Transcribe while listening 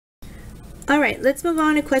Alright, let's move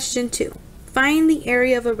on to question 2. Find the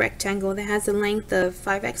area of a rectangle that has a length of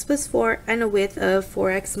 5x plus 4 and a width of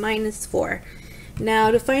 4x minus 4.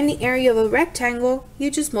 Now, to find the area of a rectangle,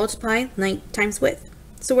 you just multiply length times width.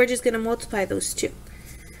 So we're just going to multiply those two.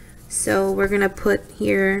 So we're going to put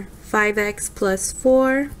here 5x plus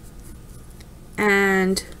 4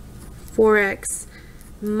 and 4x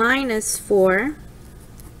minus 4.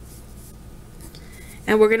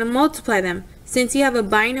 And we're going to multiply them. Since you have a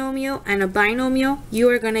binomial and a binomial, you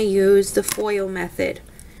are going to use the FOIL method.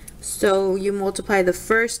 So you multiply the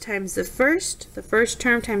first times the first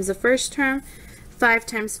term times the first term. 5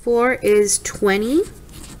 times 4 is 20.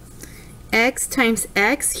 X times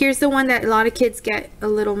x, here's the one that a lot of kids get a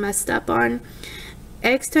little messed up on.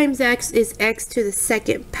 X times x is x to the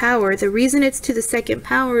second power. The reason it's to the second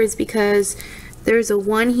power is because there's a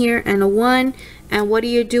 1 here and a 1. And what do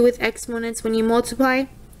you do with exponents when you multiply?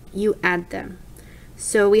 You add them.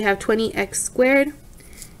 So we have 20x squared.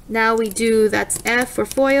 Now we do, that's f for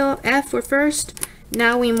FOIL, f for first.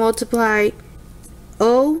 Now we multiply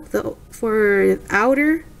O for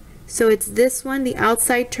outer. So it's this one, the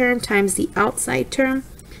outside term times the outside term.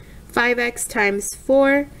 5x times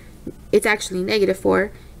 4, it's actually negative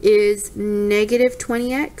 4, is negative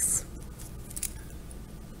 20x.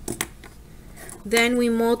 Then we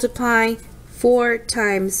multiply 4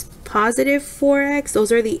 times positive 4x,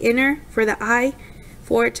 those are the inner for the I.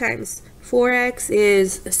 4 times 4x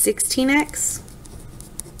is 16x.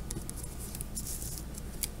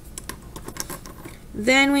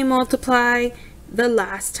 Then we multiply the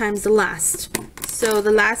last times the last. So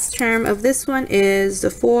the last term of this one is the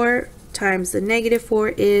 4 times the negative 4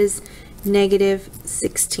 is negative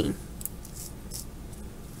 16.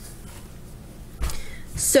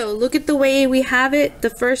 So look at the way we have it. The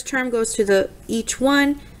first term goes to each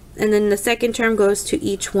one, and then the second term goes to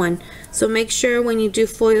each one. So make sure when you do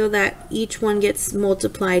FOIL that each one gets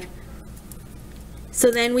multiplied.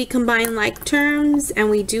 So then we combine like terms, and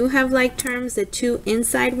we do have like terms, the two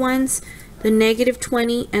inside ones, the negative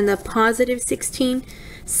 20 and the positive 16.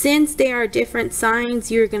 Since they are different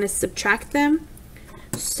signs, you're going to subtract them.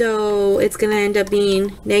 So it's going to end up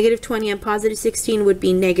being negative 20 and positive 16 would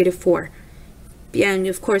be negative 4. And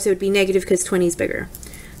of course it would be negative because 20 is bigger.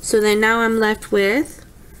 So then now I'm left with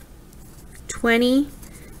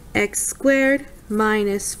 20x squared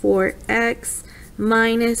minus 4x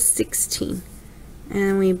minus 16.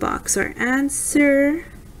 And we box our answer.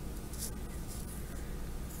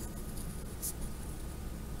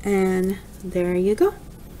 And there you go.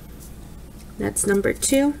 That's number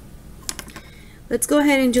 2. Let's go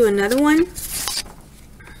ahead and do another one.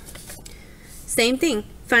 Same thing.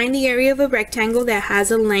 Find the area of a rectangle that has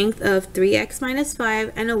a length of 3x minus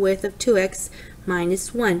 5 and a width of 2x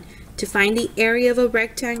minus 1. To find the area of a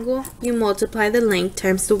rectangle, you multiply the length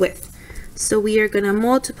times the width. So we are going to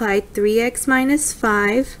multiply 3x minus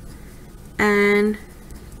 5 and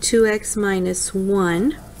 2x minus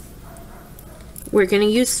 1. We're going to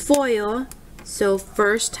use FOIL, so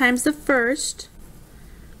first times the first.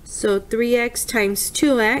 So 3x times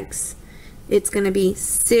 2x, it's going to be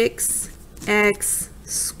 6x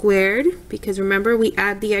squared, because remember we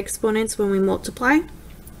add the exponents when we multiply.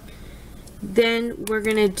 Then we're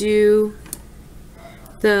going to do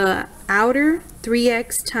the outer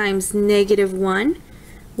 3x times negative 1,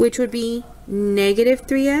 which would be negative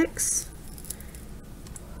 3x.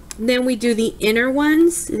 Then we do the inner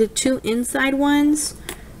ones, the two inside ones,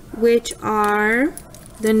 which are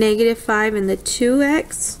the negative 5 and the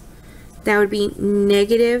 2x. That would be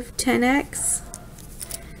negative 10x.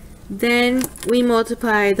 Then we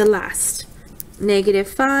multiply the last. Negative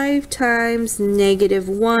 5 times negative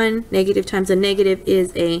 1. Negative times a negative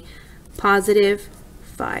is a positive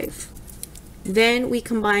 5. Then we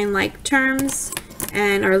combine like terms,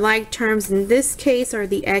 and our like terms in this case are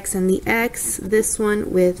the x and the x, this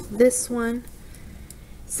one with this one.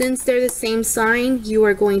 Since they're the same sign, you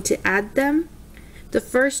are going to add them. The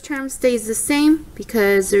first term stays the same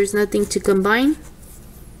because there's nothing to combine.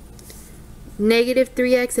 Negative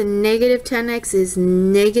 3x and negative 10x is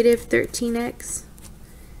negative 13x.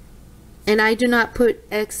 And I do not put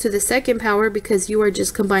x to the second power because you are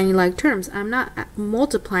just combining like terms. I'm not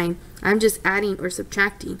multiplying. I'm just adding or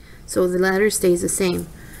subtracting. So the letter stays the same.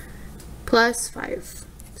 Plus 5.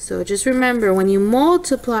 So just remember, when you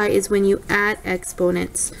multiply is when you add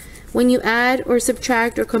exponents. When you add or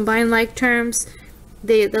subtract or combine like terms,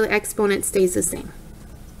 the exponent stays the same.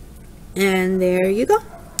 And there you go.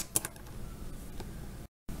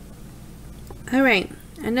 Alright,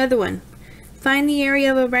 another one. Find the area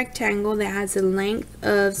of a rectangle that has a length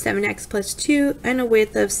of 7x plus 2 and a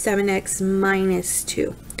width of 7x minus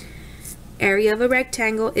 2. area of a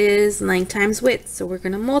rectangle is length times width, so we're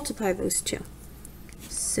going to multiply those two.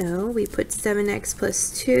 So we put 7x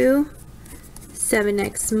plus 2,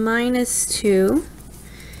 7x minus 2,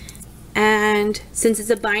 and since it's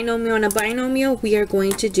a binomial and a binomial, we are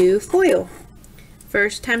going to do FOIL.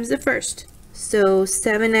 First times the first. So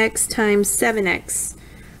 7x times 7x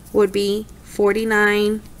would be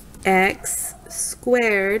 49x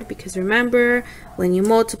squared, because remember, when you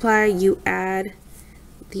multiply, you add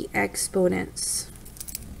the exponents.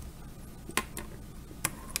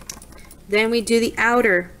 Then we do the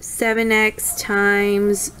outer, 7x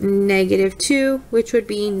times negative 2, which would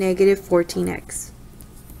be negative 14x.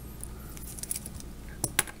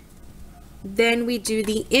 Then we do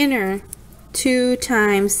the inner, 2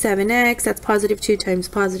 times 7x, that's positive 2 times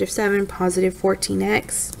positive 7, positive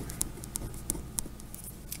 14x.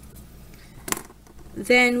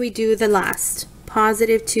 Then we do the last,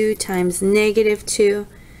 positive 2 times negative 2,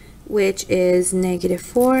 which is negative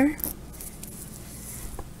 4.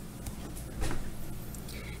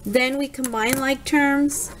 Then we combine like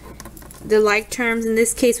terms. The like terms in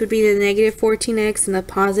this case would be the negative 14x and the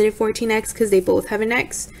positive 14x because they both have an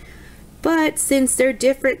x. But since they're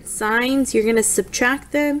different signs, you're going to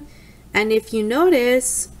subtract them. And if you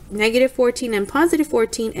notice, negative 14 and positive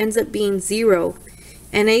 14 ends up being 0.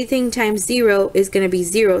 And anything times 0 is going to be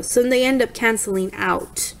 0. So they end up canceling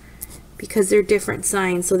out because they're different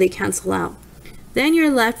signs, so they cancel out. Then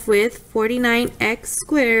you're left with 49x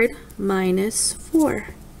squared minus 4.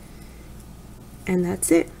 And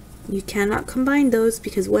that's it. You cannot combine those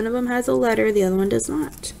because one of them has a letter, the other one does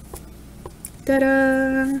not.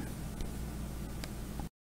 Ta-da!